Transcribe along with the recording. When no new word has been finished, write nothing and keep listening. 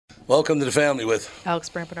Welcome to the family with Alex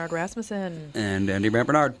Brant-Bernard Rasmussen. And Andy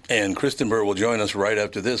Brant-Bernard. And Kristen Burt will join us right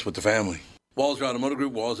after this with the family. Walser Automotive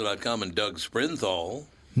Group, Walser.com, and Doug Sprinthal.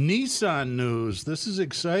 Nissan news. This is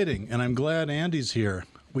exciting, and I'm glad Andy's here.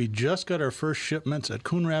 We just got our first shipments at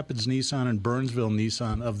Coon Rapids Nissan and Burnsville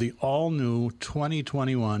Nissan of the all-new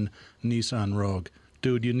 2021 Nissan Rogue.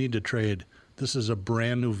 Dude, you need to trade. This is a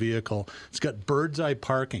brand new vehicle. It's got bird's eye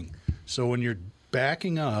parking. So when you're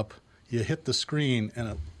backing up, you hit the screen,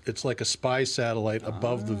 and it's like a spy satellite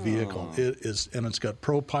above the vehicle. It is, and it's got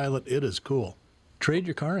ProPilot. It is cool. Trade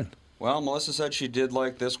your car in. Well, Melissa said she did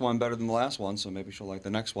like this one better than the last one, so maybe she'll like the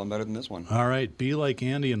next one better than this one. All right, be like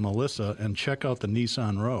Andy and Melissa and check out the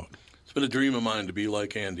Nissan Rogue. It's been a dream of mine to be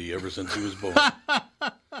like Andy ever since he was born.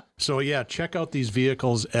 So, yeah, check out these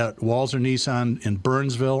vehicles at Walser Nissan in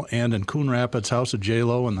Burnsville and in Coon Rapids, House of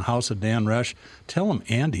J-Lo and the House of Dan Resch. Tell them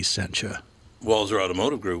Andy sent you. Walser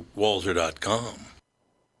Automotive Group, Walser.com.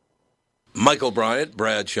 Michael Bryant,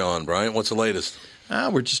 Bradshaw and Bryant, what's the latest?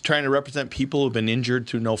 We're just trying to represent people who've been injured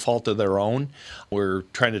through no fault of their own. We're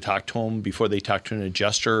trying to talk to them before they talk to an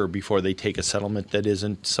adjuster or before they take a settlement that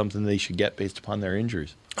isn't something they should get based upon their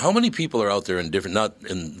injuries. How many people are out there in different, not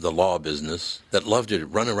in the law business, that love to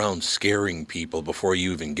run around scaring people before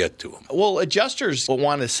you even get to them? Well, adjusters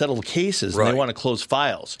want to settle cases and they want to close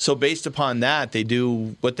files. So based upon that, they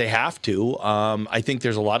do what they have to. I think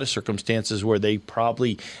there's a lot of circumstances where they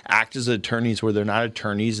probably act as attorneys where they're not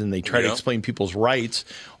attorneys and they try to explain people's rights,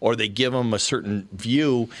 or they give them a certain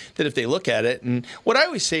view that if they look at it, and what I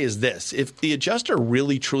always say is this, if the adjuster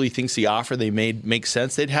really truly thinks the offer they made makes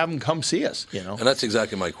sense, they'd have them come see us, you know. And that's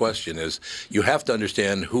exactly my question is, you have to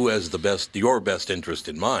understand who has your best interest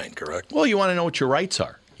in mind, correct? Well, you want to know what your rights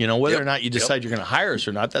are. You know, whether or not you decide you're going to hire us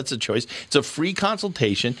or not, that's a choice. It's a free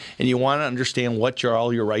consultation, and you want to understand what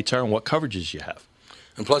all your rights are and what coverages you have.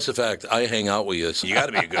 And plus the fact I hang out with you, so you got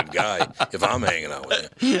to be a good guy if I'm hanging out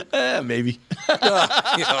with you. Maybe.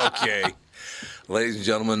 Okay. Ladies and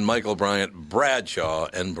gentlemen, Michael Bryant, Bradshaw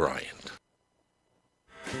and Bryant.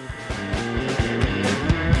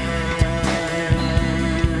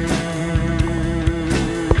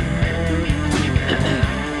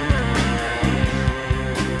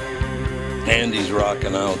 Andy's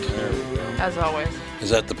rocking out. As always. Is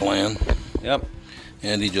that the plan? Yep.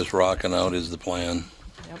 Andy just rocking out is the plan.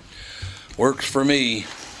 Yep. Works for me.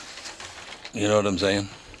 You know what I'm saying?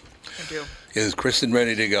 I do. Is Kristen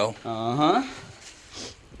ready to go? Uh-huh.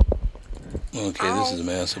 Okay, this is a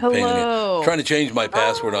massive pain in the I'm trying to change my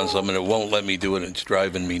password on something. It won't let me do it. It's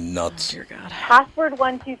driving me nuts. Oh, dear God. Password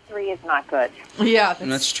 123 is not good. Yeah,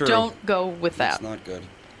 that's true. Don't go with that. It's not good.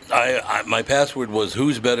 My password was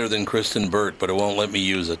who's better than Kristen Burt, but it won't let me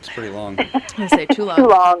use it. It's pretty long. I say too long. Too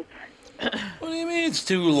long. What do you mean it's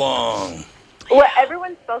too long? Well,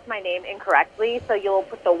 everyone spells my name incorrectly, so you'll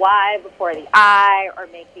put the Y before the I or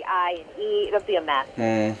make the I an E. It'll be a mess.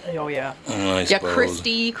 Oh, yeah. I suppose.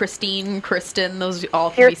 Christy, Christine, Kristen, those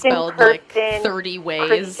all can be spelled like 30 ways.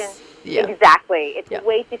 Kristen. Yeah. Exactly. It's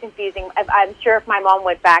way too confusing. I'm sure if my mom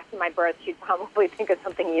went back to my birth, she'd probably think of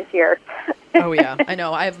something easier. Oh, yeah. I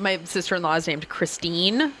know. I have my sister-in-law is named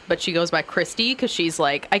Christine, but she goes by Christy because she's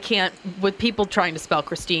like, I can't, with people trying to spell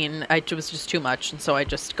Christine, it was just too much, and so I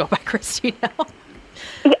just go by Christy now.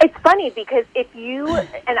 It's funny because if you,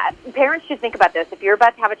 and parents should think about this, if you're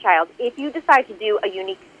about to have a child, if you decide to do a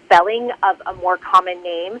unique spelling of a more common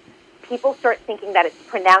name, people start thinking that it's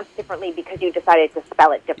pronounced differently because you decided to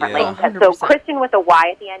spell it differently. Yeah. So Kristen with a Y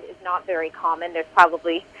at the end is not very common. There's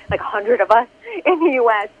probably like 100 of us in the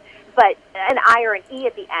U.S., but an I or an E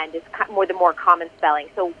at the end is the more common spelling.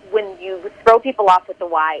 So when you throw people off with the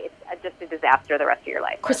Y, it's just a disaster the rest of your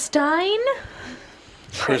life. Christine?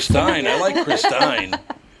 Christine. I like Christine.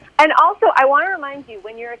 And also, I want to remind you,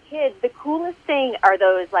 when you're a kid, the coolest thing are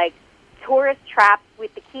those, like, tourist traps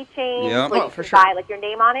with the keychains. Yep. Like, Oh, for sure. like your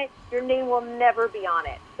name on it. Your name will never be on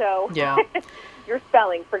it. So Yeah. your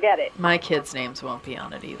spelling, forget it. My kids' names won't be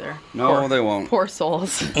on it either. No, they won't. Poor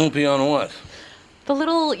souls. Won't be on what? The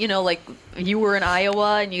little, like you were in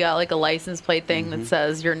Iowa and you got like a license plate thing that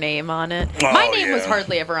says your name on it. Oh, My name was yeah.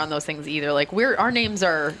 hardly ever on those things either. Like our names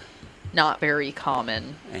are not very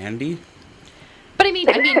common. Andy? But I mean,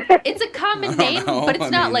 it's a common name, know. but it's I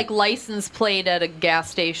not mean- like license plate at a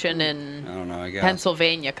gas station in I don't know, I guess.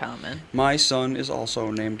 Pennsylvania common. My son is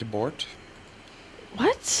also named Bort.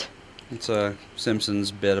 What? It's a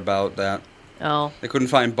Simpsons bit about that. Oh. They couldn't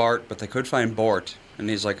find Bart, but they could find Bort. And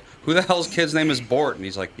he's like, who the hell's kid's name is Bort? And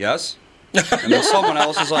he's like, yes. And then someone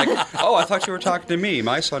else is like, oh, I thought you were talking to me.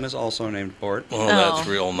 My son is also named Bort. Oh, that's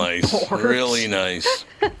real nice. Bort. Really nice.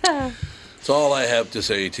 That's all I have to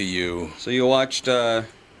say to you. So you watched, oh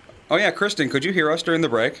yeah, Kristen, could you hear us during the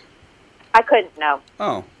break? I couldn't know.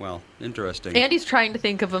 Oh, well, interesting. Andy's trying to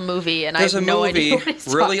think of a movie, and There's I have a no movie, idea what he's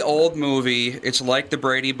really talking old movie. It's like the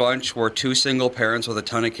Brady Bunch, where two single parents with a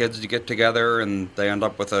ton of kids get together, and they end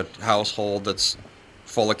up with a household that's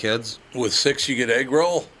full of kids. With 6, you get egg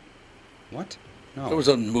roll. What? No. There was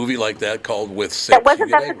a movie like that called With 6. That wasn't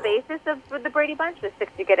You Get that the Egg Roll. basis of the Brady Bunch, the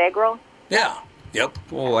 6 You Get Egg Roll? Yeah. Yep.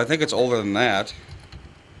 Well, I think it's older than that.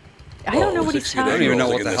 I don't know Oh, what he's 6 You Get I Egg don't even know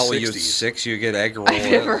Rolls what like the in hell you 60s. 6 you get egg roll.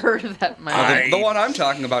 I've never is. heard of that movie. I- The one I'm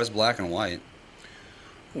talking about is black and white.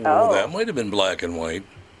 Oh, that might have been black and white.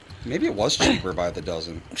 Maybe it was cheaper by the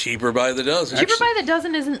dozen. Cheaper by the dozen. Cheaper by the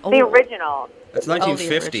Dozen isn't old. The original. It's Oh, the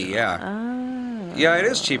 1950, original. yeah. Ah. Yeah, it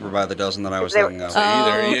is cheaper by the dozen than I was There- thinking of. See,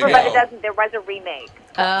 there you Cheaper by the go. Dozen, there was a remake.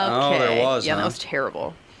 Okay. Oh, there was, Yeah, huh? that was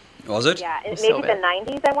terrible. Was it? Yeah, was maybe so the bad.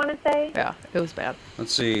 90s, I want to say. Yeah, it was bad.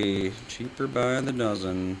 Let's see. Cheaper by the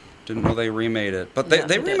dozen. Didn't know they remade it. But they Yeah,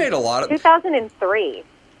 they did. remade a lot of... 2003.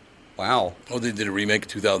 Wow. Oh, they did a remake in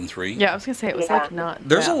 2003? Yeah, I was gonna say it was Yeah. like not.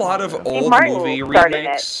 There's that a lot long of ago. old Martin movie started it.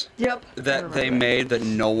 remakes Yep. I that they remember made that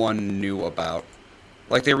no one knew about.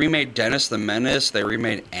 Like, they remade Dennis the Menace. They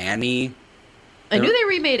remade Annie. I knew they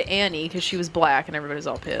remade Annie because she was black and everybody was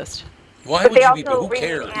all pissed. Why But would they you be? also Who remade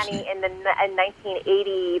cares? Annie in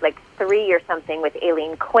 1983 or something with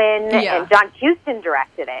Aileen Quinn, Yeah. and John Huston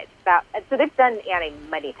directed it. So they've done Annie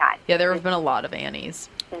many times. Yeah, there have been a lot of Annies.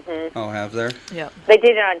 Oh, have there? Yep. They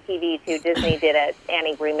did it on TV too. Disney did a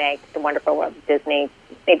Annie remake, The Wonderful World of Disney,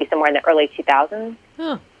 maybe somewhere in the early 2000s.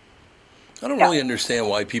 Huh. I don't really understand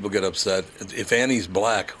why people get upset. If Annie's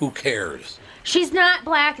black, who cares? She's not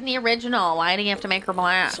black in the original. Why do you have to make her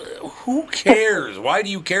black? Who cares? Why do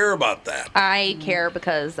you care about that? I care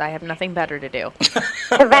because I have nothing better to do.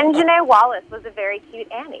 Janae Wallace was a very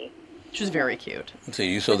cute Annie. She's very cute.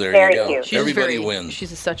 See, so there Very you go. cute. She's Everybody very, wins.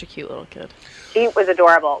 She's such a cute little kid. She was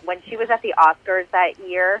adorable. When she was at the Oscars that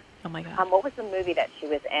year, Oh my god. what was the movie that she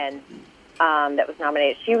was in that was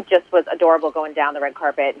nominated? She just was adorable going down the red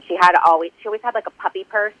carpet. And she always had like a puppy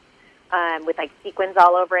purse with like sequins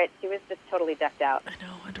all over it. She was just totally decked out. I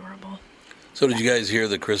know, adorable. So did you guys hear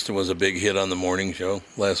that Kristen was a big hit on the morning show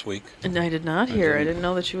last week? And I did not hear. I didn't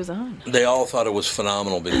know that she was on. They all thought it was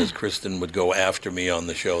phenomenal because Kristen would go after me on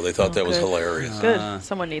the show. They thought that was good. hilarious. Good.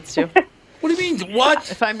 Someone needs to. What do you mean?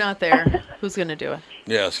 What? If I'm not there, who's gonna do it?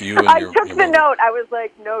 Yes, you and I your, took your the mother. note. I was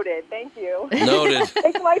like, noted. Thank you. Noted.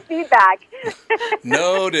 Take my feedback.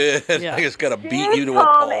 Noted. Yeah. I just got to beat Give you to a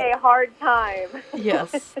Tom pulp. a hard time.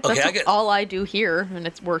 Yes. That's I get- all I do here, and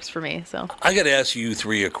it works for me. So, I got to ask you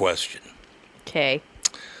three a question. okay.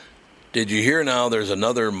 Did you hear now there's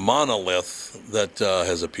another monolith that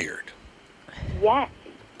has appeared? Yes.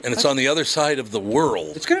 And it's on the other side of the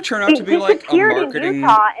world. It's going to turn out to be He like a disappeared in marketing...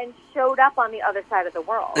 Utah and showed up on the other side of the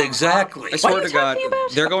world. Exactly. I swear are you to God, talking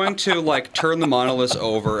about? they're going to like turn the monoliths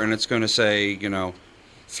over, and it's going to say,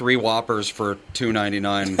 3 Whoppers for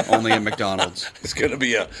 $2.99 only at McDonald's. It's going to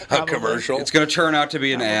be a commercial. It's going to turn out to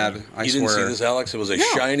be an ad. I You swear. didn't see this, Alex? It was a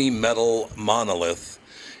shiny metal monolith.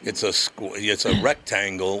 It's a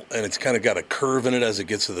rectangle, and it's kind of got a curve in it as it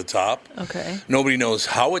gets to the top. Okay. Nobody knows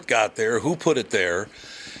how it got there, who put it there.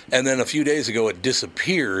 And then a few days ago, it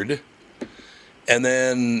disappeared. And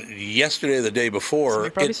then yesterday, the day before, Somebody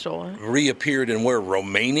probably it stole it. reappeared in where,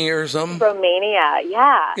 Romania or something? Romania,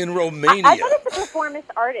 yeah. In Romania. I thought it's a performance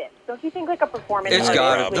artist. Don't you think like a performance It's artist?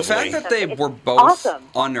 got Probably. it. The fact that they It's were both awesome.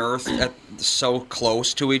 unearthed so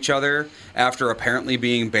close to each other after apparently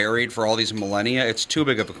being buried for all these millennia, it's too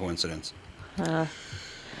big of a coincidence.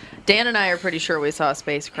 Dan and I are pretty sure we saw a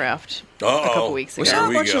spacecraft a couple weeks We ago. saw a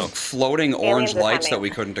we bunch go. of floating Aliens orange are lights that coming. we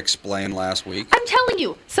couldn't explain last week. I'm telling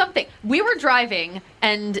you something. We were driving,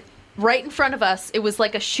 and right in front of us, it was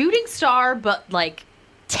like a shooting star, but like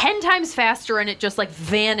 10 times faster, and it just like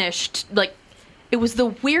vanished. Like, it was the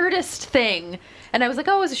weirdest thing. And I was like,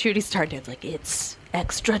 oh, it was a shooting star. Dad's like, it's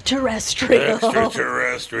extraterrestrial.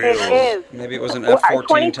 Extraterrestrials. It is. Maybe it was an Well, F-14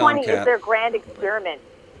 2020 is Tomcat. their grand experiment.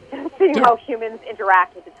 Seeing how humans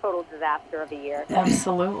interact with the total disaster of a year.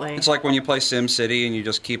 Absolutely. It's like when you play Sim City and you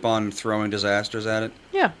just keep on throwing disasters at it.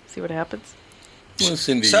 Yeah, see what happens.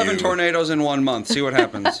 Listen to 7 you. tornadoes in 1 month. See what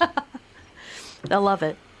happens. They'll love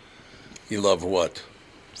it. You love what?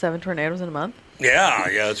 7 tornadoes in a month. Yeah,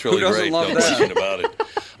 it's really doesn't great. love No that? question about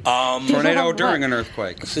it. Tornado during an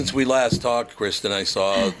earthquake. Since we last talked, Kristen, I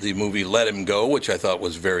saw the movie Let Him Go, which I thought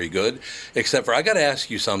was very good. Except for I got to ask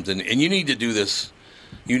you something, and you need to do this.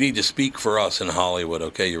 You need to speak for us in Hollywood,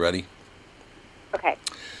 okay? You ready? Okay.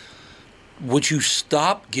 would you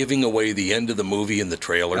stop giving away the end of the movie in the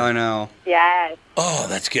trailer? I know. Yes. Oh,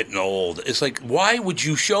 that's getting old. It's like, why would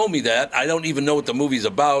you show me that? I don't even know what the movie's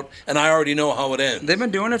about, and I already know how it ends. They've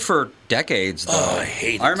been doing it for decades, though. Oh, I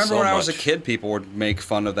hate it I remember so when I was a much. kid, people would make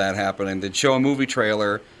fun of that happening. They'd show a movie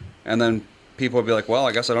trailer, and then people would be like, well,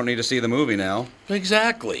 I guess I don't need to see the movie now.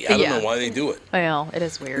 Exactly. I don't Yeah. know why they do it. Well, it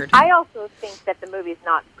is weird. I also think that the movie's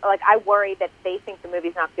not, like, I worry that they think the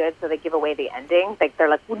movie's not good, so they give away the ending. Like, they're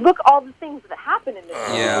like, well, look all the things that happen in this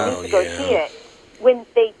movie. Yeah. You need to go see it. When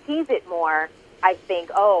they tease it more, I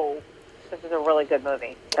think, oh, this is a really good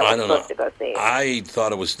movie that I we're don't know. supposed to go see. I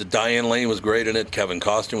thought it was Diane Lane was great in it. Kevin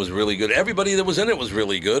Costner was really good. Everybody that was in it was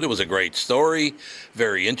really good. It was a great story,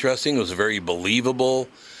 very interesting. It was very believable.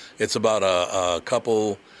 It's about a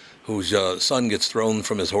couple whose son gets thrown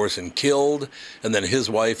from his horse and killed, and then his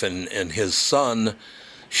wife and his son,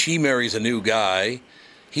 she marries a new guy.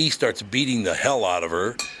 He starts beating the hell out of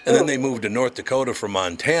her, and then they move to North Dakota from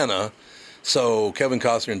Montana. So Kevin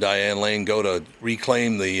Costner and Diane Lane go to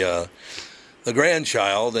reclaim the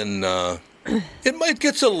grandchild, and it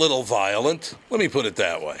gets a little violent. Let me put it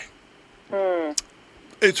that way.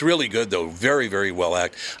 It's really good, though. Very, very well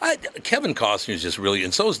acted. Kevin Costner is just really,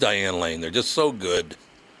 and so is Diane Lane. They're just so good.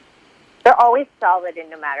 They're always solid,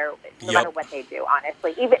 and no matter Yep. what they do,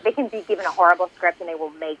 honestly. Even they can be given a horrible script, and they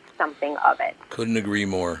will make something of it. Couldn't agree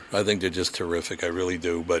more. I think they're just terrific. I really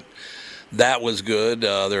do. But that was good.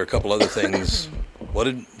 There are a couple other things. What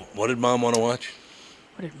did Mom want to watch?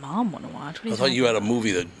 What did Mom want to watch? I thought you had a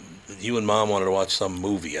movie that you and Mom wanted to watch. Some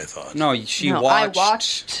movie, I thought. No, No, I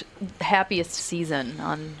watched Happiest Season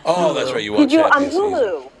on Oh, Hulu. that's right. You watched Did you on Happiest Season.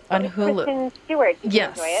 Hulu? On With Hulu. Kristen Stewart. Did you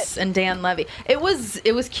enjoy it? Yes, and Dan Levy. It was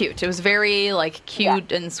cute. It was very like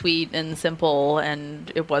cute and sweet and simple,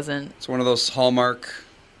 and it wasn't. It's one of those Hallmark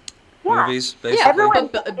Yeah. movies, basically. Yeah, Everyone's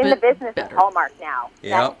But a in the bit business better. of Hallmark now.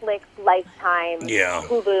 Yeah. Netflix, Lifetime, Yeah.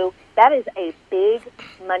 Hulu. That is a big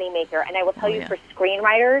moneymaker. And I will tell you, yeah. for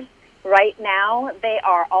screenwriters, right now, they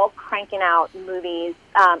are all cranking out movies,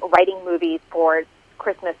 writing movies for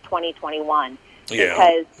Christmas 2021. Yeah,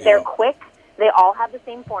 Because yeah. they're quick. They all have the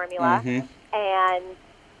same formula. Mhm. And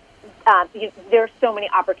there's so many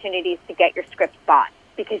opportunities to get your scripts bought,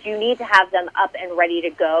 because you need to have them up and ready to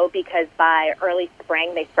go, because by early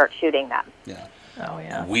spring they start shooting them. Yeah. Oh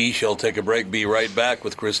yeah. We shall take a break. Be right back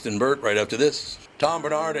with Kristen Burt right after this. Tom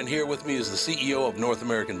Bernard, and here with me is the CEO of North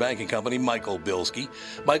American Banking Company, Michael Bilski.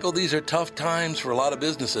 Michael, these are tough times for a lot of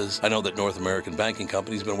businesses. I know that North American Banking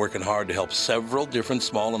Company has been working hard to help several different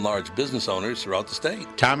small and large business owners throughout the state.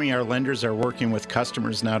 Tommy, our lenders are working with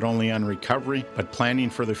customers not only on recovery, but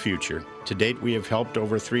planning for the future. To date, we have helped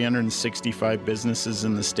over 365 businesses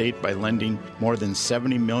in the state by lending more than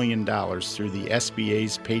 $70 million through the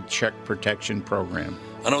SBA's Paycheck Protection Program.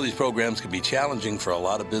 I know these programs can be challenging for a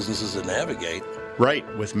lot of businesses to navigate. Right,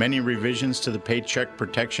 with many revisions to the Paycheck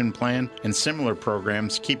Protection Plan and similar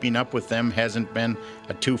programs, keeping up with them hasn't been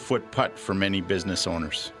a 2-foot putt for many business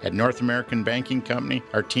owners. At North American Banking Company,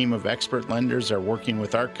 our team of expert lenders are working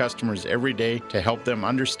with our customers every day to help them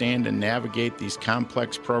understand and navigate these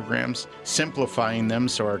complex programs, simplifying them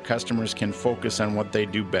so our customers can focus on what they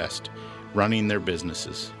do best, running their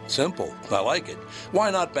businesses. Simple. I like it.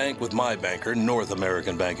 Why not bank with my banker, North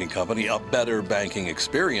American Banking Company, a better banking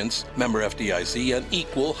experience, member FDIC, and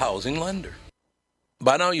equal housing lender.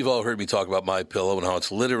 By now, you've all heard me talk about MyPillow and how it's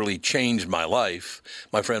literally changed my life.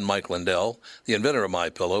 My friend Mike Lindell, the inventor of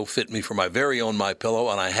MyPillow, fit me for my very own MyPillow,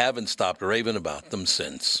 and I haven't stopped raving about them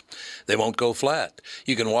since. They won't go flat.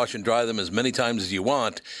 You can wash and dry them as many times as you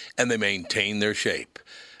want, and they maintain their shape.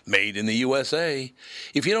 Made in the USA.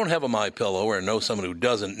 If you don't have a MyPillow or know someone who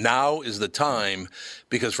doesn't, now is the time,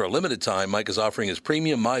 because for a limited time, Mike is offering his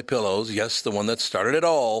premium MyPillows, yes, the one that started it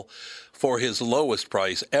all, for his lowest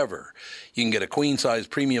price ever. You can get a queen-size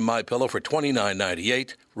premium MyPillow for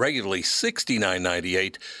 $29.98, regularly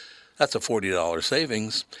 $69.98. That's a $40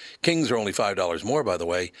 savings. Kings are only $5 more, by the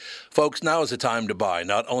way. Folks, now is the time to buy.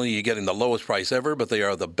 Not only are you getting the lowest price ever, but they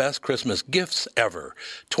are the best Christmas gifts ever.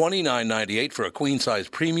 $29.98 for a queen-size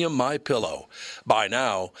premium MyPillow. Buy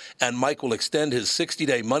now, and Mike will extend his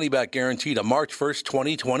 60-day money-back guarantee to March 1st,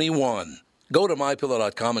 2021. Go to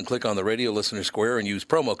MyPillow.com and click on the radio listener square and use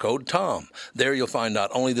promo code TOM. There you'll find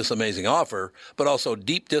not only this amazing offer, but also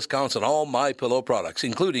deep discounts on all MyPillow products,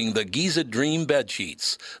 including the Giza Dream bed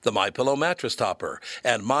sheets, the MyPillow mattress topper,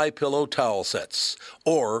 and MyPillow towel sets.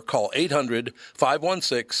 Or call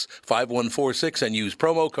 800-516-5146 and use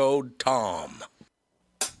promo code TOM.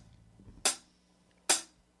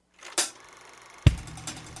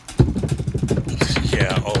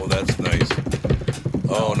 Yeah, oh, that's nice.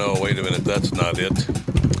 Oh, no, wait a minute. That's not it.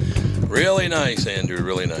 Really nice, Andrew.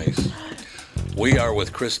 Really nice. We are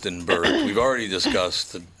with Kristen Burt. We've already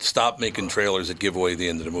discussed to stop making trailers that give away the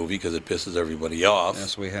end of the movie because it pisses everybody off.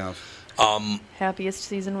 Yes, we have. Happiest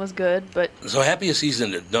Season was good, but So Happiest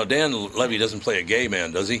Season. No, Dan Levy doesn't play a gay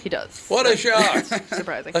man, does he? he does. What a shock!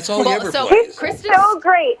 Surprising. That's all he ever so plays. Kristen, So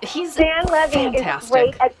great. Dan Levy fantastic. is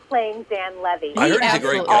great at playing Dan Levy. I heard he's a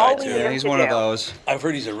great absolutely- guy All we too. need Yeah, him he's to one of do. those. I've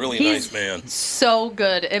heard he's a really He's nice man. so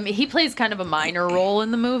good. I mean, he plays kind of a minor role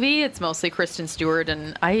in the movie. It's mostly Kristen Stewart,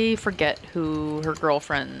 and I forget who her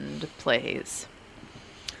girlfriend plays.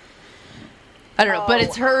 I don't know, but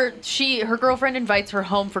it's her. Her girlfriend invites her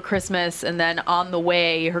home for Christmas, and then on the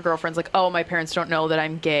way, her girlfriend's like, "Oh, my parents don't know that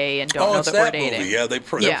I'm gay and don't Oh, know it's that we're that dating." movie. Yeah, they're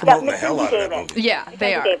Yeah. promoting the Yeah, hell out of that Mackenzie movie. Yeah,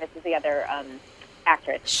 they are. Davis is the other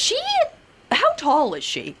actress. How tall is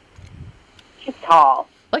she? She's tall.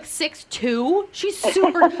 Like 6'2"? She's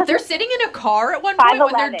super. They're sitting in a car at one point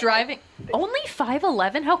when they're 5'11". driving. Only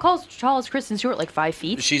 5'11"? How tall is Kristen Stewart? Like 5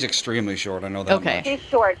 feet? She's extremely short. I know that Okay. much. She's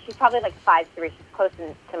short. She's probably like 5'3". She's close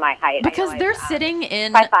to my height. Because they're sitting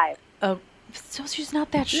in. 5'5". Oh, so she's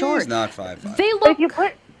not that short. She's not 5'5". They But look. if you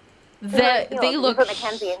put They look. you put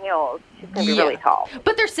Mackenzie in heels, she's gonna be Yeah. really tall.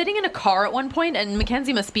 But they're sitting in a car at one point, and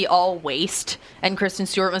Mackenzie must be all waist, and Kristen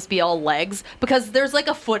Stewart must be all legs, because there's like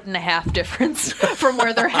a 1.5 difference from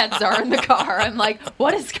where their heads are in the car. I'm like,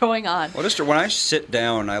 what is going on? Well, just when I sit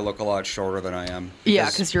down, I look a lot shorter than I am. Yeah,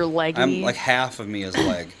 because you're leggy. I'm like half of me is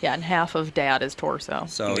leg. Yeah, and half of Dad is torso.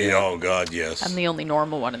 So Yeah, yeah. oh, God, yes. I'm the only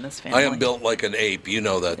normal one in this family. I am built like an ape. You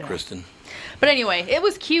know that, Yeah. Kristen. But anyway, it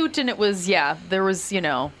was cute, and it was, there was,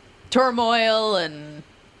 turmoil and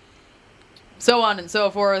so on and so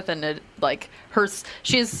forth. And it, like,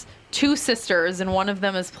 she has 2 sisters, and one of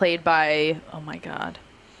them is played by, oh my God,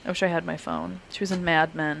 I wish I had my phone. She was in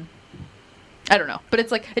Mad Men. I don't know, but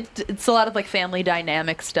it's like, it's a lot of like family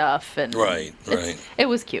dynamic stuff. And Right. It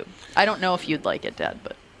was cute. I don't know if you'd like it, Dad,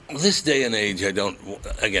 but. This day and age, I don't.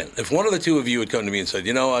 Again, if one of the two of you had come to me and said,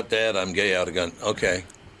 "You know what, Dad, I'm gay out of gun," okay.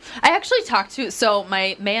 I actually talked to, so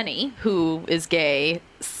my Manny, who is gay,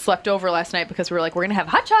 slept over last night because we were like, we're going to have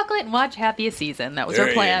hot chocolate and watch Happiest Season. That was There our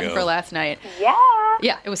you plan go. for last night. Yeah.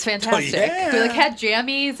 Yeah, it was fantastic. yeah. We like had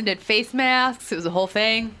jammies and did face masks. It was a whole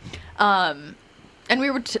thing. And we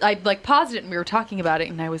were, I like paused it and we were talking about it,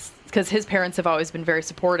 and I was, because his parents have always been very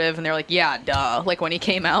supportive, and they're like, yeah, duh. Like when he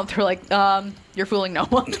came out, they're like, you're fooling no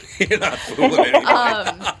one. You're not fooling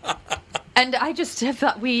anybody. And I just have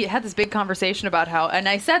thought, we had this big conversation about how, and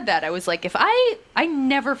I said that, I was like, if I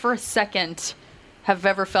never for a second have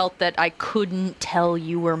ever felt that I couldn't tell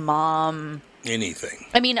you or Mom. Anything.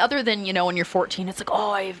 I mean, other than, when you're 14, it's like,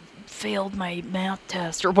 oh, I failed my math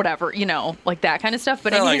test or whatever, like that kind of stuff.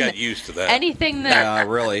 But Well, I anything got used to that. anything that, Yeah,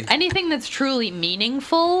 really. anything that's truly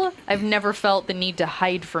meaningful, I've never felt the need to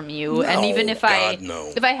hide from you. And No, even if God,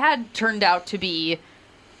 no. if I had turned out to be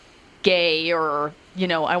gay or,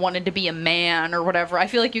 I wanted to be a man or whatever, I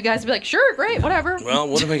feel like you guys would be like, sure, great, whatever. Well,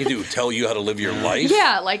 what am I going to do? Tell you how to live your life?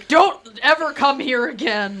 Yeah, like, don't ever come here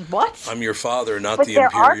again. What? I'm your father, not But the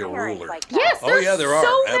there are imperial parents ruler. like that. Yes, Oh, there's yeah, there are.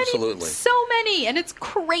 so many, Absolutely. so many, and it's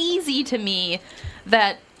crazy to me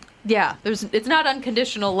that it's not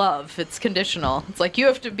unconditional love, it's conditional. It's like you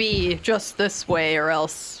have to be just this way or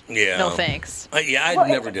else Yeah. no thanks. I Well,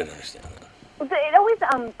 never did understand that. It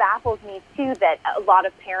always baffles me, too, that a lot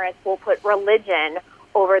of parents will put religion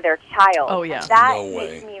over their child. Oh, yeah. That No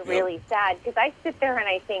makes way. me Yep. really sad, because I sit there and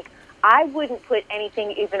I think, I wouldn't put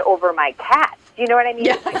anything even over my cat. Do you know what I mean?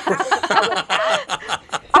 Yeah. If my cat was a fellow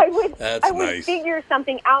cat, That's I would nice. figure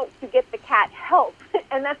something out to get the cat help,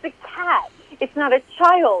 and that's a cat. It's not a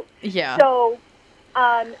child. Yeah. So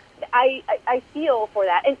I feel for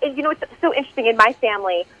that. And it's so interesting in my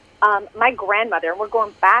family, my grandmother, and we're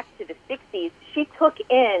going back to the 60s, she took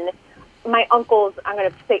in my uncle's, I'm going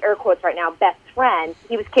to say air quotes right now, best friend.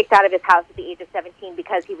 He was kicked out of his house at the age of 17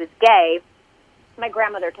 because he was gay. My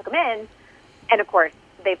grandmother took him in, and of course,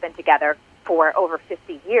 they've been together for over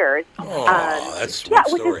 50 years. Oh, that's a sweet Yeah,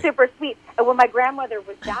 story. which is super sweet. And when my grandmother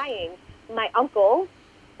was dying, my uncle,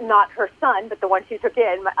 not her son, but the one she took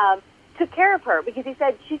in, took care of her, because he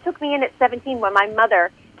said, she took me in at 17 when my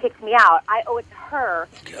mother kicked me out. I owe it to her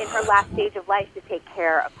in her last stage of life to take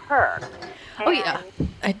care of her. Oh, yeah.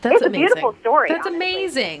 That's it's a amazing. beautiful story. That's honestly.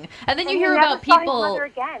 amazing. And then And you hear he about never saw his people. mother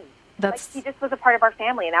again. That's Like, he just was a part of our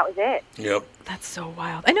family, and that was it. Yep. That's so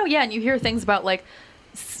wild. I know, yeah, and you hear things about like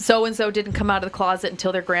so and so didn't come out of the closet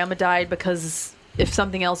until their grandma died because if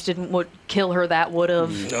something else would kill her, that would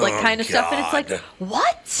have like Oh, kind of stuff. And it's like, God.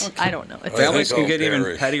 what? I don't know. It's Families think can I'll get even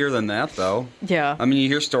perish. pettier than that, though. yeah. I mean, you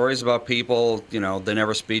hear stories about people, they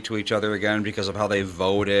never speak to each other again because of how they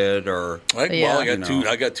voted, or Yeah.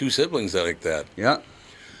 I got two siblings that like that. yeah.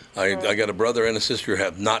 I got a brother and a sister who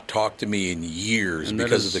have not talked to me in years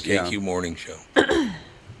because of the KQ morning show.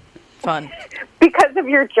 Fun. Because of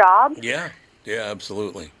your job? Yeah,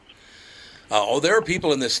 absolutely. There are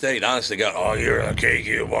people in this state, honestly, you're a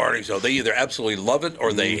KQ morning show. They either absolutely love it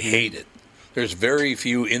or they hate it. There's very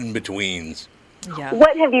few in-betweens. Yeah.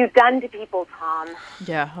 What have you done to people, Tom?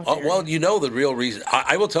 Yeah. Well, you know the real reason.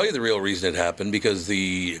 I will tell you the real reason it happened, because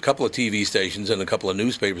a couple of TV stations and a couple of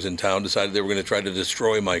newspapers in town decided they were going to try to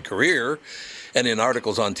destroy my career. And in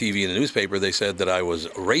articles on TV and the newspaper, they said that I was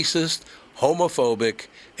racist, homophobic,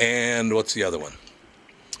 and what's the other one?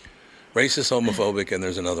 Racist, homophobic, and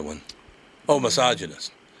there's another one. Oh,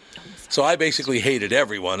 misogynist. So I basically hated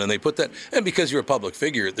everyone, and they put that. And because you're a public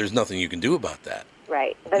figure, there's nothing you can do about that.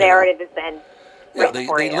 Right. The narrative has been. Yeah, they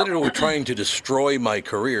literally were trying to destroy my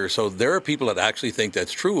career. So there are people that actually think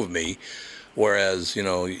that's true of me, whereas,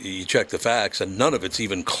 you check the facts, and none of it's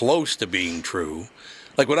even close to being true.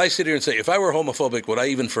 Like, would I sit here and say, if I were homophobic, would I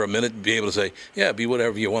even for a minute be able to say, yeah, be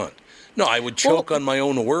whatever you want? No, I would choke on my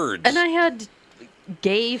own words. And I had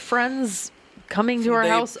gay friends coming to our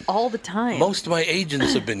house all the time. Most of my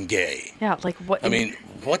agents have been gay. Yeah, like what? I mean,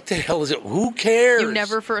 what the hell is it? Who cares? You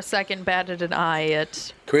never for a second batted an eye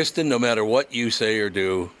at... Kristen, no matter what you say or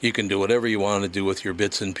do, you can do whatever you want to do with your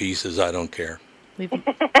bits and pieces. I don't care. My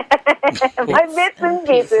bits and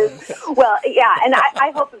pieces. Well, yeah, and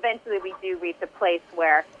I hope eventually we do reach a place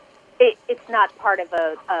where it's not part of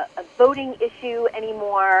a voting issue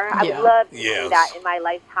anymore. I would love to see that in my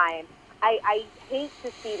lifetime. I hate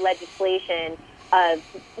to see legislation of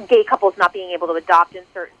gay couples not being able to adopt in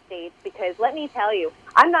certain states, because let me tell you,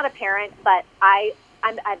 I'm not a parent, but I'm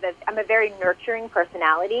a very nurturing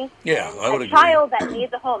personality. Yeah, I would agree. A child that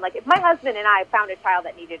needs a home. Like, if my husband and I found a child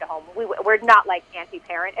that needed a home, we're not like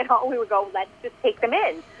anti-parent at all. We would go, let's just take them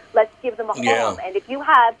in. Let's give them a home. And if you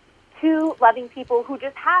have two loving people who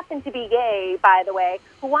just happen to be gay, by the way,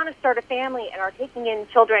 who want to start a family and are taking in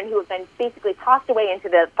children who have been basically tossed away into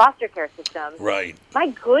the foster care system. Right. My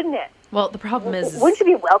goodness. Well, the problem is... Wouldn't you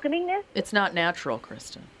be welcoming this? It's not natural,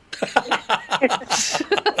 Kristen.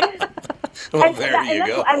 Well, there you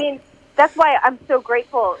go. I mean, that's why I'm so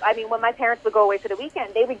grateful. I mean, when my parents would go away for the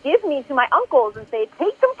weekend, they would give me to my uncles and say,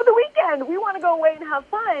 take them for the weekend. We want to go away and have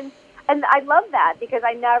fun. And I love that, because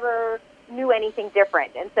I never knew anything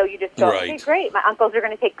different. And so you just go, okay, great. My uncles are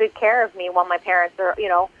going to take good care of me while my parents are,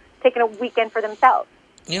 taking a weekend for themselves.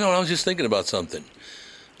 I was just thinking about something.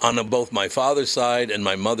 On both my father's side and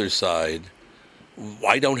my mother's side,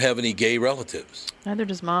 I don't have any gay relatives. Neither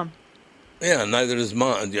does Mom. Yeah, neither does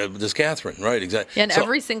Mom. Does Catherine, right, exactly. Yeah, and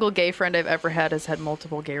every single gay friend I've ever had has had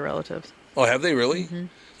multiple gay relatives. Oh, have they really? Mm-hmm.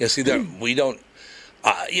 Yeah, see, we don't...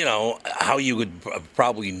 how you would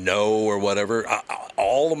probably know or whatever,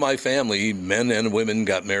 all of my family, men and women,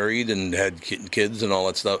 got married and had kids and all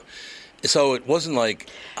that stuff. So it wasn't like...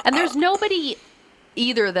 And there's nobody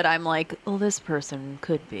either that I'm like, well, this person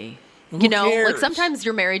could be. Who cares? Like sometimes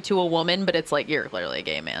you're married to a woman, but it's like you're clearly a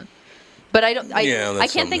gay man. But I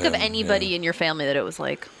can't think of anybody in your family that it was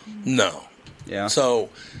like... No. Yeah. So...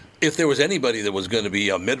 if there was anybody that was going to be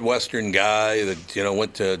a Midwestern guy that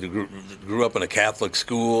grew up in a Catholic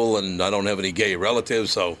school, and I don't have any gay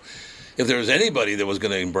relatives, so if there was anybody that was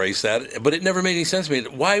going to embrace that, but it never made any sense to me.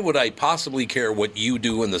 Why would I possibly care what you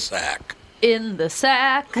do in the sack? In the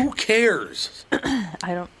sack. Who cares?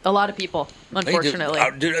 A lot of people, unfortunately.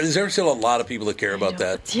 Is there still a lot of people that care about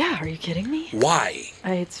that? Yeah, are you kidding me? Why?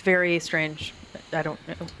 It's very strange. I don't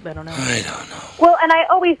know. I don't know. Well, and I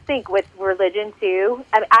always think with religion, too,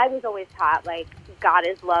 I was always taught, like, God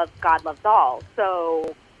is love, God loves all.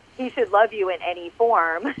 So he should love you in any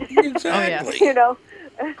form. Exactly.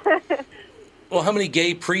 Well, how many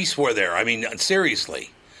gay priests were there? I mean, seriously.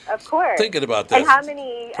 Of course. Thinking about that. And how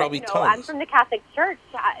many, probably tons. I'm from the Catholic Church.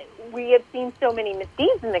 We have seen so many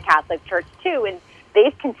misdeeds in the Catholic Church, too, and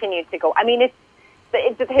they've continued to go. I mean,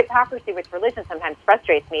 the hypocrisy with religion sometimes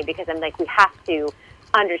frustrates me, because I'm like, we have to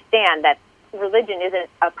understand that religion isn't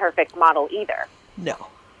a perfect model either. No.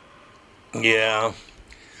 Yeah.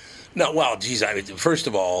 No, well, geez, first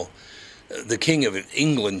of all, the King of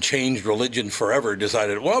England changed religion forever,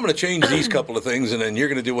 decided, well, I'm going to change these couple of things, and then you're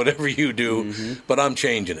going to do whatever you do, but I'm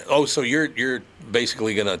changing it. Oh, so you're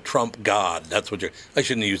basically going to trump God. That's what I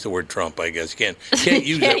shouldn't use the word Trump, I guess. You can't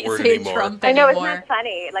use that word anymore. Trump I know, it's not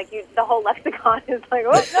funny. Like, the whole lexicon is like,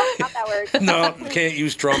 oh, no, not that word. No, can't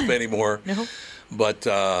use Trump anymore. No. But,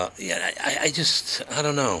 I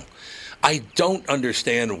don't know. I don't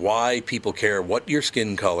understand why people care what your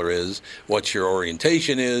skin color is, what your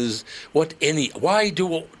orientation is, I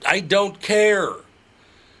don't care.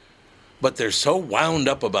 But they're so wound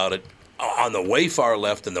up about it. on the way far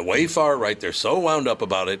left and the way far right. They're so wound up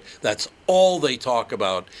about it. That's all they talk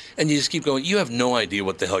about. And you just keep going, you have no idea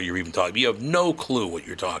what the hell you're even talking about. You have no clue what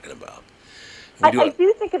you're talking about. I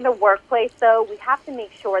do think in the workplace, though, we have to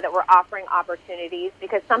make sure that we're offering opportunities,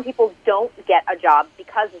 because some people don't get a job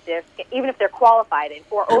because of their skin, even if they're qualified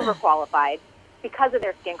or overqualified, because of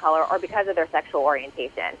their skin color or because of their sexual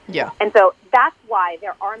orientation. Yeah. And so that's why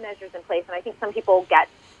there are measures in place. And I think some people get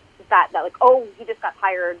that like, oh, he just got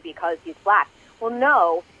hired because he's black. Well,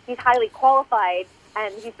 no, he's highly qualified,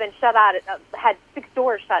 and he's been shut out, had 6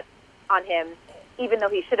 doors shut on him, even though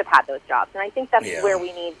he should have had those jobs. And I think that's where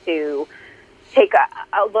we need to take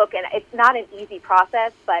a look. And it's not an easy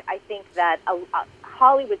process, but I think that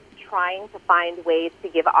Hollywood's trying to find ways to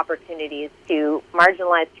give opportunities to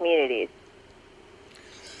marginalized communities.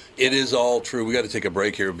 It is all true. We got to take a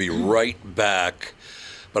break here. We'll be right back.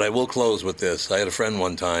 But I will close with this. I had a friend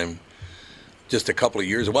one time, just a couple of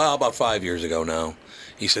years, about 5 years ago now.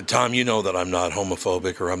 He said, Tom, you know that I'm not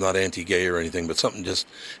homophobic or I'm not anti-gay or anything, but something just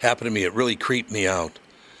happened to me. It really creeped me out.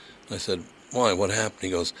 I said, why? What happened? He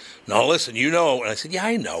goes, no, listen, you know. And I said, yeah,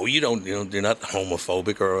 I know. You're not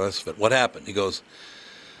homophobic or us. But what happened? He goes,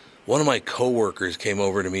 one of my coworkers came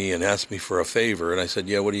over to me and asked me for a favor. And I said,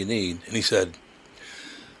 yeah, what do you need? And he said,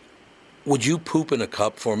 would you poop in a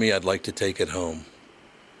cup for me? I'd like to take it home.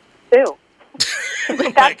 Ew.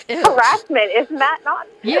 That's harassment, isn't that not?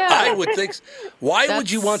 Yeah. I would think. Why would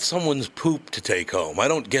you want someone's poop to take home? I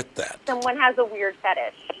don't get that. Someone has a weird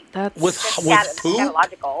fetish. That's with poop?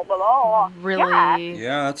 Scatological, but really,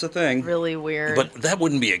 yeah, that's a thing. Really weird. But that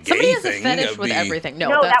wouldn't be a gay Somebody has thing. a fetish with everything. No,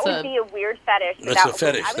 that that's would be a weird fetish. That's a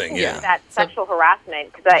fetish thing, yeah. That's sexual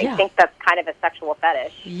harassment, because I think that's kind of a sexual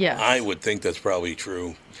fetish. Yes. I would think that's probably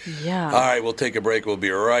true. Yeah. All right, we'll take a break. We'll be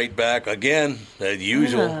right back. Again, as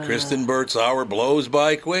usual, Kristen Burt's hour blows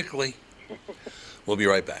by quickly. We'll be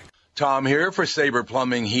right back. Tom here for Sabre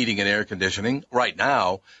Plumbing, Heating, and Air Conditioning. Right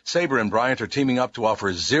now, Sabre and Bryant are teaming up to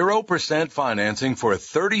offer 0% financing for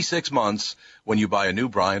 36 months when you buy a new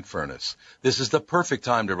Bryant furnace. This is the perfect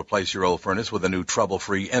time to replace your old furnace with a new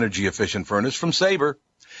trouble-free, energy-efficient furnace from Sabre.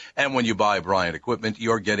 And when you buy Bryant equipment,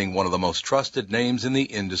 you're getting one of the most trusted names in the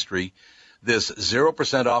industry. This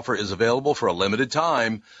 0% offer is available for a limited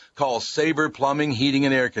time. Call Sabre Plumbing, Heating,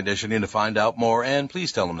 and Air Conditioning to find out more, and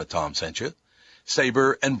please tell them that Tom sent you.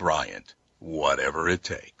 Sabre and Bryant, whatever it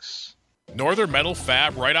takes. Northern Metal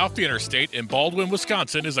Fab, right off the interstate in Baldwin,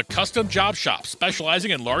 Wisconsin, is a custom job shop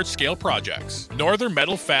specializing in large-scale projects. Northern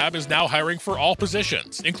Metal Fab is now hiring for all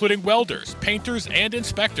positions, including welders, painters, and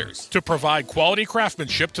inspectors, to provide quality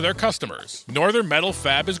craftsmanship to their customers. Northern Metal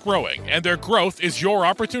Fab is growing, and their growth is your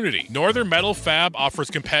opportunity. Northern Metal Fab offers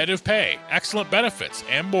competitive pay, excellent benefits,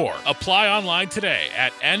 and more. Apply online today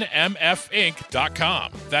at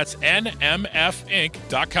nmfinc.com. That's nmfinc.com.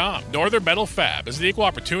 Northern Metal Fab is an equal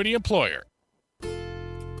opportunity employer.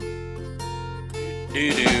 We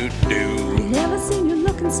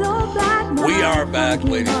are back,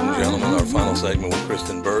 ladies and gentlemen. Our final segment with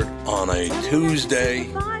Kristen Burt on a Tuesday.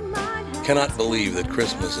 Cannot believe that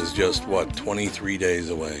Christmas is just, 23 days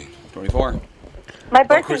away? 24. My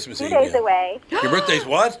birthday's 2 days away. Your birthday's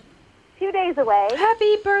what? 2 days away.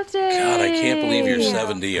 Happy birthday! God, I can't believe you're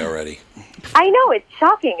 70 already. I know, it's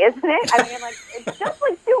shocking, isn't it? I mean, it's just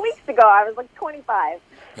 2 weeks ago, I was 25.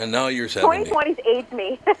 And now you're 70. 2020's aged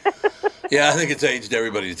me. Yeah, I think it's aged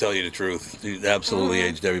everybody, to tell you the truth. It absolutely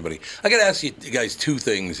aged everybody. I got to ask you guys 2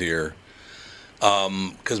 things here.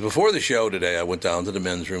 Because before the show today, I went down to the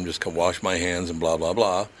men's room, just to wash my hands and blah, blah,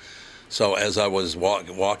 blah. So as I was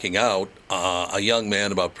walking out, a young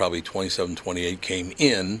man, about probably 27, 28, came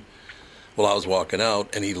in while I was walking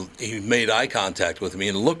out, and he made eye contact with me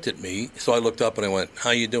and looked at me. So I looked up and I went,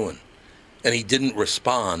 how you doing? And he didn't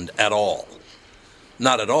respond at all.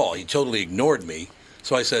 Not at all. He totally ignored me.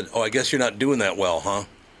 So I said, I guess you're not doing that well, huh?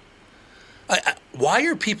 Why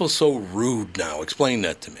are people so rude now? Explain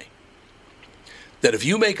that to me. That if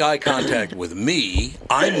you make eye contact with me,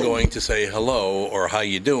 I'm going to say hello or how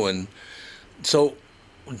you doing. So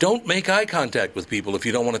don't make eye contact with people if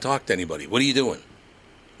you don't want to talk to anybody. What are you doing?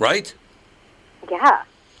 Right? Yeah.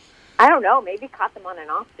 I don't know. Maybe caught them on an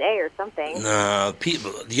off day or something. Nah,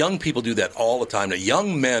 young people do that all the time. Now,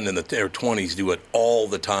 young men in their 20s do it all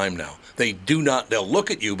the time now. They do not. They'll look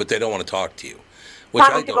at you, but they don't want to talk to you. Which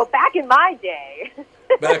Time to go back in my day.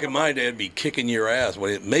 Back in my day, I'd be kicking your ass.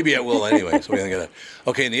 Maybe I will anyway. So what do you think of that?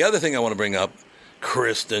 Okay, and the other thing I want to bring up,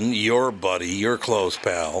 Kristen, your buddy, your close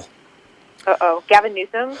pal. Uh-oh. Gavin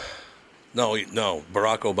Newsom? No,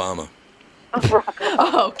 Barack Obama. Barack Obama.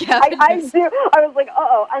 Oh, Gavin I Newsom. do. I was like,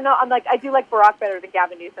 I know. I'm like, I do like Barack better than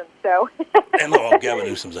Gavin Newsom. So. And Gavin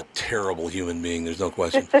Newsom's a terrible human being. There's no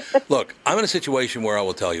question. Look, I'm in a situation where I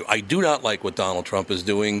will tell you, I do not like what Donald Trump is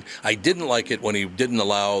doing. I didn't like it when he didn't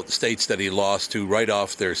allow states that he lost to write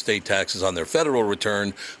off their state taxes on their federal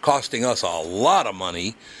return, costing us a lot of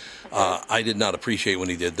money. I did not appreciate when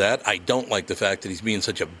he did that. I don't like the fact that he's being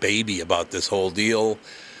such a baby about this whole deal.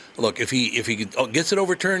 Look, if he gets it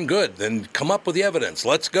overturned, good. Then come up with the evidence.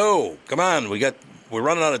 Let's go. Come on, we're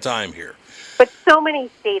running out of time here. But so many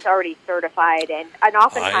states already certified, and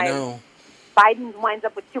oftentimes Biden winds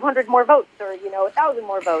up with 200 more votes or 1,000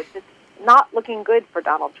 more votes. It's not looking good for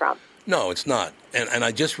Donald Trump. No, it's not. And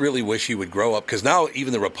I just really wish he would grow up, because now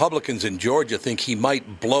even the Republicans in Georgia think he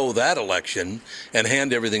might blow that election and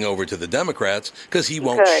hand everything over to the Democrats because he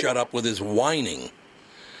won't shut up with his whining.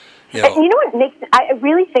 You know what makes I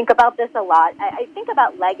really think about this a lot. I think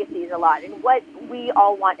about legacies a lot and what we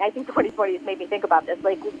all want. I think 2020 has made me think about this.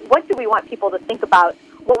 Like, what do we want people to think about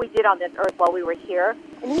what we did on this earth while we were here?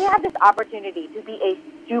 And he had this opportunity to be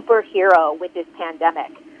a superhero with this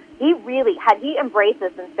pandemic. He really, had he embraced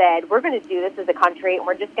this and said, we're going to do this as a country and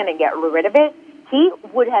we're just going to get rid of it, he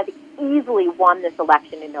would have easily won this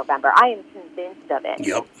election in November. I am convinced of it.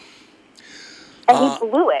 Yep. And he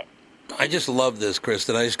blew it. I just love this,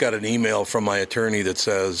 Kristen. I just got an email from my attorney that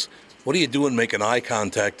says, what are you doing making eye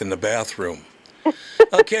contact in the bathroom?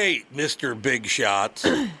 Okay, Mr. Big Shot,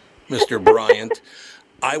 Mr. Bryant.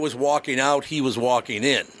 I was walking out, he was walking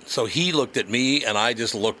in. So he looked at me, and I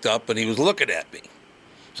just looked up, and he was looking at me.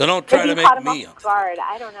 So don't try to make me off guard.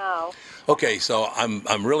 I don't know. Okay, so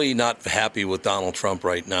I'm really not happy with Donald Trump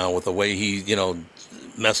right now with the way he,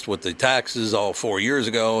 messed with the taxes all 4 years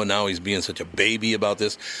ago, and now he's being such a baby about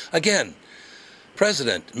this. Again,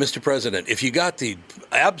 Mr. President, if you got the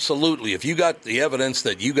evidence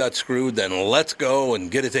that you got screwed, then let's go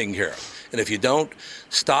and get it taken care of. And if you don't,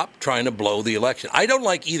 stop trying to blow the election. I don't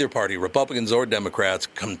like either party, Republicans or Democrats,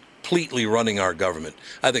 completely running our government.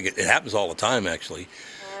 I think it happens all the time, actually.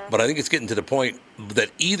 But I think it's getting to the point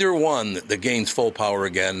that either one that gains full power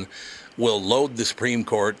again will load the Supreme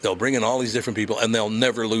Court, they'll bring in all these different people, and they'll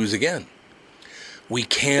never lose again. We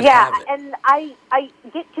can't have it. Yeah, and I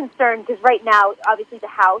get concerned because right now, obviously the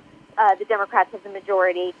House, the Democrats have the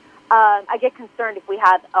majority. I get concerned if we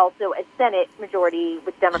have also a Senate majority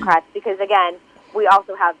with Democrats because, again, we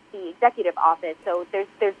also have the executive office. So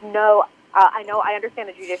there's no, I understand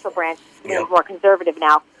the judicial branch is more conservative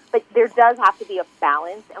now, but there does have to be a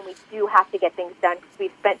balance, and we do have to get things done because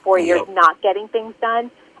we've spent 4 years not getting things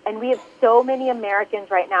done. And we have so many Americans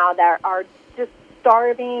right now that are just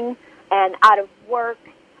starving and out of work,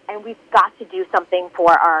 and we've got to do something for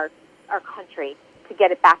our country to get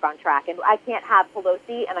it back on track. And I can't have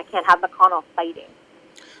Pelosi and I can't have McConnell fighting.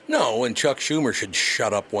 No, and Chuck Schumer should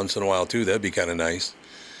shut up once in a while, too. That'd be kind of nice.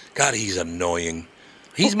 God, he's annoying.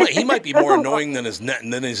 He might be more annoying than his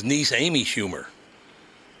niece, Amy Schumer.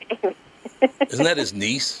 Isn't that his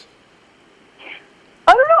niece?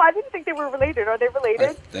 I don't know. I didn't think they were related. Are they related?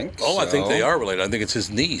 I think so. I think they are related. I think it's his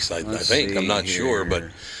niece. I think. I'm not sure, but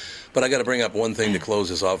I got to bring up one thing to close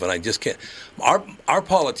this off, and I just can't. Our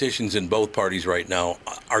politicians in both parties right now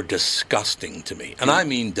are disgusting to me, and I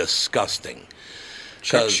mean disgusting.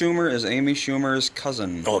 Chuck Schumer is Amy Schumer's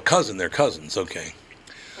cousin. Oh, a cousin. They're cousins. Okay.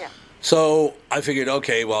 Yeah. So I figured,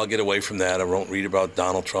 okay, well, I'll get away from that. I won't read about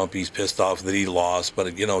Donald Trump. He's pissed off that he lost,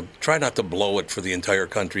 but try not to blow it for the entire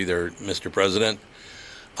country there, Mr. President.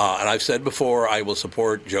 And I've said before, I will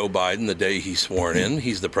support Joe Biden the day he's sworn in.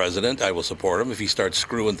 He's the president. I will support him. If he starts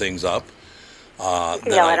screwing things up,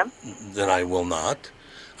 then I will not.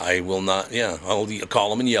 I will not, I'll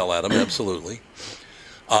call him and yell at him, absolutely.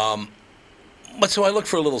 But so I look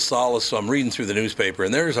for a little solace, so I'm reading through the newspaper,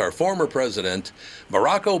 and there's our former president,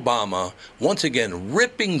 Barack Obama, once again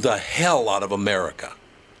ripping the hell out of America.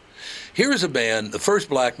 Here's a man, the first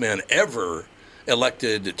black man ever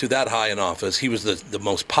elected to that high in office. He was the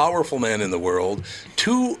most powerful man in the world.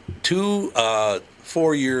 Two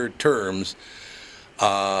 4-year terms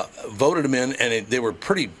voted him in, and they were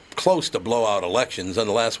pretty close to blowout elections. And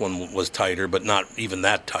the last one was tighter, but not even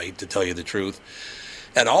that tight, to tell you the truth.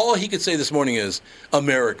 And all he could say this morning is,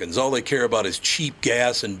 Americans, all they care about is cheap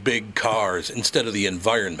gas and big cars instead of the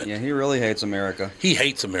environment. Yeah, he really hates America. He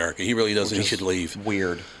hates America. He really does, and he should leave.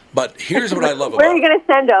 Weird. But here's what I love about Where are you going to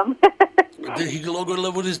send him? He could go to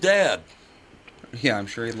live with his dad. Yeah, I'm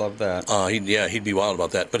sure he'd love that. He'd be wild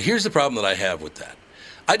about that. But here's the problem that I have with that.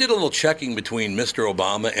 I did a little checking between Mr.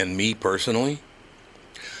 Obama and me personally.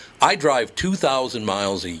 I drive 2,000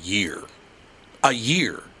 miles a year.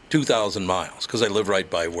 2,000 miles, because I live right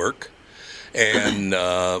by work. And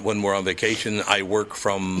when we're on vacation, I work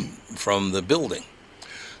from the building.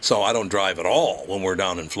 So I don't drive at all when we're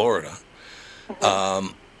down in Florida.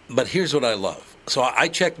 But here's what I love. So I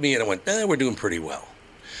checked me and I went, we're doing pretty well.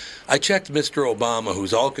 I checked Mr. Obama,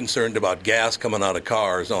 who's all concerned about gas coming out of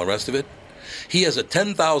cars and all the rest of it. He has a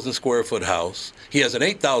 10,000 square foot house. He has an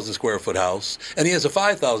 8,000 square foot house. And he has a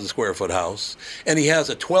 5,000 square foot house. And he has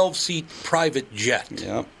a 12-seat private jet.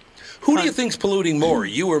 Yep. Who do you think's polluting more,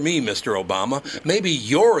 you or me, Mr. Obama? Maybe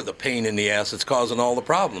you're the pain in the ass that's causing all the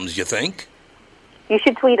problems, you think? You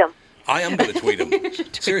should tweet him. I am going to tweet him.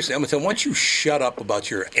 Seriously, I'm going to tell him, why don't you shut up about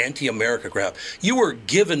your anti-America crap? You were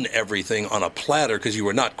given everything on a platter because you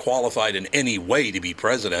were not qualified in any way to be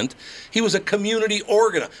president. He was a community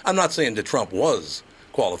organizer. I'm not saying that Trump was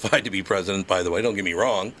qualified to be president, by the way. Don't get me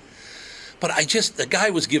wrong. But the guy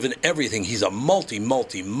was given everything. He's a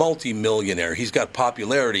multi-millionaire. He's got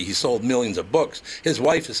popularity. He sold millions of books. His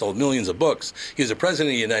wife has sold millions of books. He's the president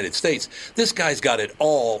of the United States. This guy's got it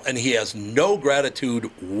all, and he has no gratitude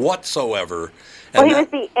whatsoever. Well, he was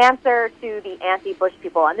the answer to the anti-Bush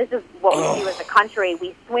people, and this is what we do as a country.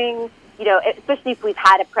 We swing, especially if we've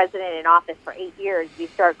had a president in office for 8 years, we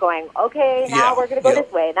start going, okay, now we're going to go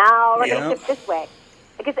this way. Now we're going to shift this way.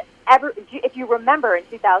 Because if you remember, in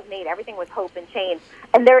 2008, everything was hope and change.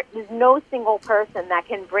 And there is no single person that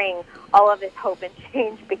can bring all of this hope and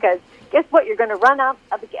change, because guess what? You're going to run up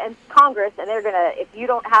against Congress, and they're going to, if you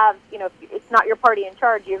don't have, if it's not your party in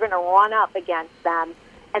charge, you're going to run up against them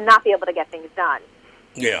and not be able to get things done.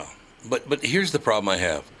 Yeah. But here's the problem I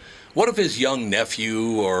have. What if his young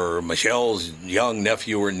nephew or Michelle's young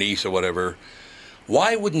nephew or niece or whatever,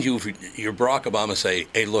 why wouldn't you're Barack Obama, say,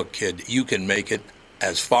 hey, look, kid, you can make it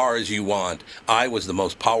as far as you want. I was the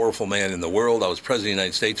most powerful man in the world. I was president of the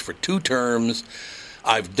United States for 2 terms.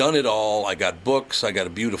 I've done it all. I got books. I got a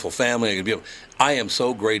beautiful family. I am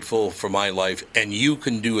so grateful for my life, and you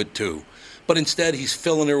can do it too. But instead, he's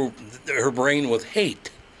filling her brain with hate.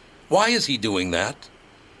 Why is he doing that?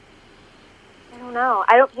 I don't know.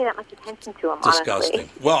 I don't pay that much attention to him, Disgusting.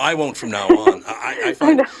 Honestly. Well, I won't from now on. I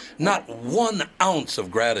find not 1 ounce of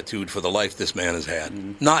gratitude for the life this man has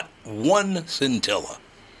had. Not 1 scintilla.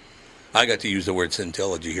 I got to use the word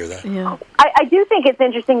scintilla. Did you hear that? Yeah. I do think it's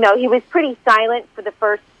interesting, though. He was pretty silent for the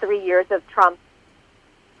first 3 years of Trump's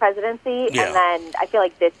presidency, and then I feel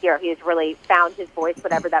like this year he's really found his voice,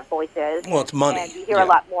 whatever that voice is. Well, it's money. And you hear a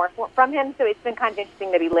lot more from him, so it's been kind of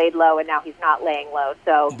interesting that he laid low, and now he's not laying low.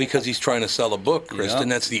 So because he's trying to sell a book, Kristen.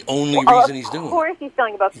 That's the only reason he's doing it. Of course he's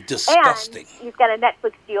selling a book. Disgusting. And he's got a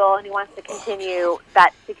Netflix deal, and he wants to continue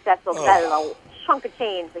that successful that is a chunk of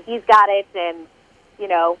change. So he's got it, and,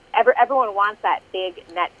 everyone wants that big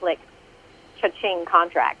Netflix cha-ching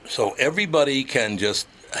contract. So everybody can just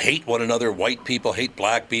hate one another. White people hate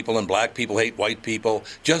black people, and black people hate white people,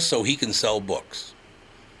 just so he can sell books.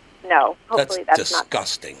 No, hopefully that's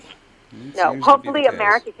disgusting. No, hopefully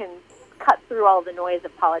America can cut through all the noise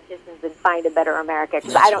of politicians and find a better America,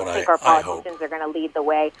 because I don't think our politicians are going to lead the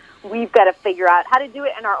way. We've got to figure out how to do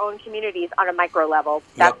it in our own communities on a micro level.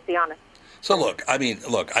 That's the honest. So I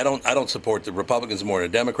don't support the Republicans more than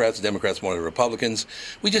the Democrats more than the Republicans.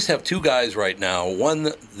 We just have 2 guys right now,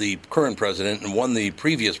 one the current president and one the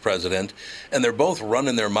previous president, and they're both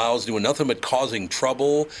running their mouths, doing nothing but causing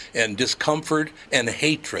trouble and discomfort and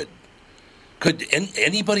hatred. Could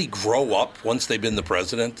anybody grow up once they've been the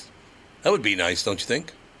president? That would be nice, don't you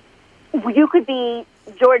think? You could be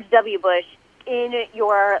George W. Bush in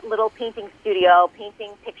your little painting studio,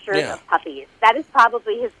 painting pictures of puppies. That is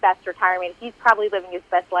probably his best retirement. He's probably living his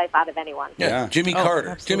best life out of anyone. Yeah. Jimmy Carter.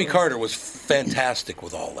 Absolutely. Jimmy Carter was fantastic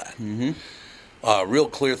with all that. Real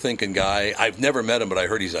clear-thinking guy. I've never met him, but I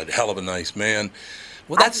heard he's a hell of a nice man.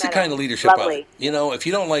 Well, that's the kind of leadership. If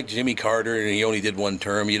you don't like Jimmy Carter and he only did 1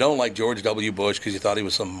 term, you don't like George W. Bush because you thought he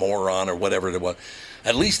was some moron or whatever it was,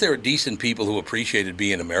 at least there are decent people who appreciated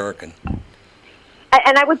being American.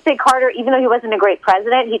 And I would say Carter, even though he wasn't a great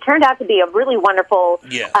president, he turned out to be a really wonderful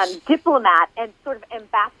diplomat and sort of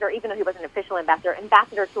ambassador, even though he wasn't an official ambassador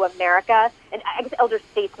to America. And I guess elder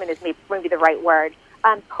statesman is maybe the right word.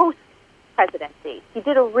 Post-presidency. He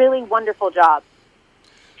did a really wonderful job.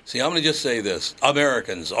 See, I'm going to just say this.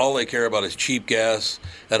 Americans, all they care about is cheap gas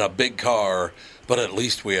and a big car, but at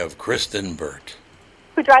least we have Kristen Burt.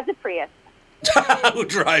 Who drives a Prius. Who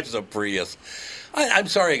drives a Prius. I'm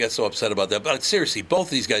sorry I got so upset about that, but seriously, both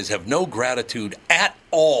these guys have no gratitude at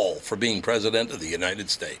all for being president of the United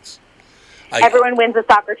States. Everyone wins a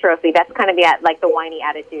soccer trophy. That's kind of the whiny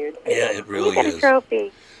attitude. Yeah, it really is. You get a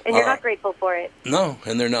trophy, and you're not grateful for it. No,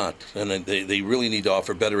 and they're not. And they really need to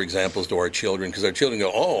offer better examples to our children, because our children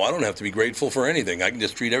go, I don't have to be grateful for anything. I can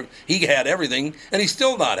just treat he had everything, and he's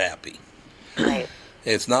still not happy. Right.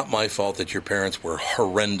 It's not my fault that your parents were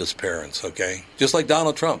horrendous parents, okay? Just like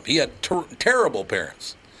Donald Trump. He had terrible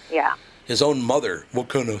parents. Yeah. His own mother. What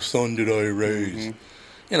kind of son did I raise?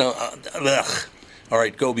 Mm-hmm. You know, ugh. All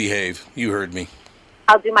right, go behave. You heard me.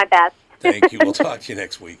 I'll do my best. Thank you. We'll talk to you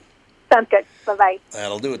next week. Sounds good. Bye-bye.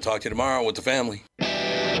 That'll do it. Talk to you tomorrow with the family.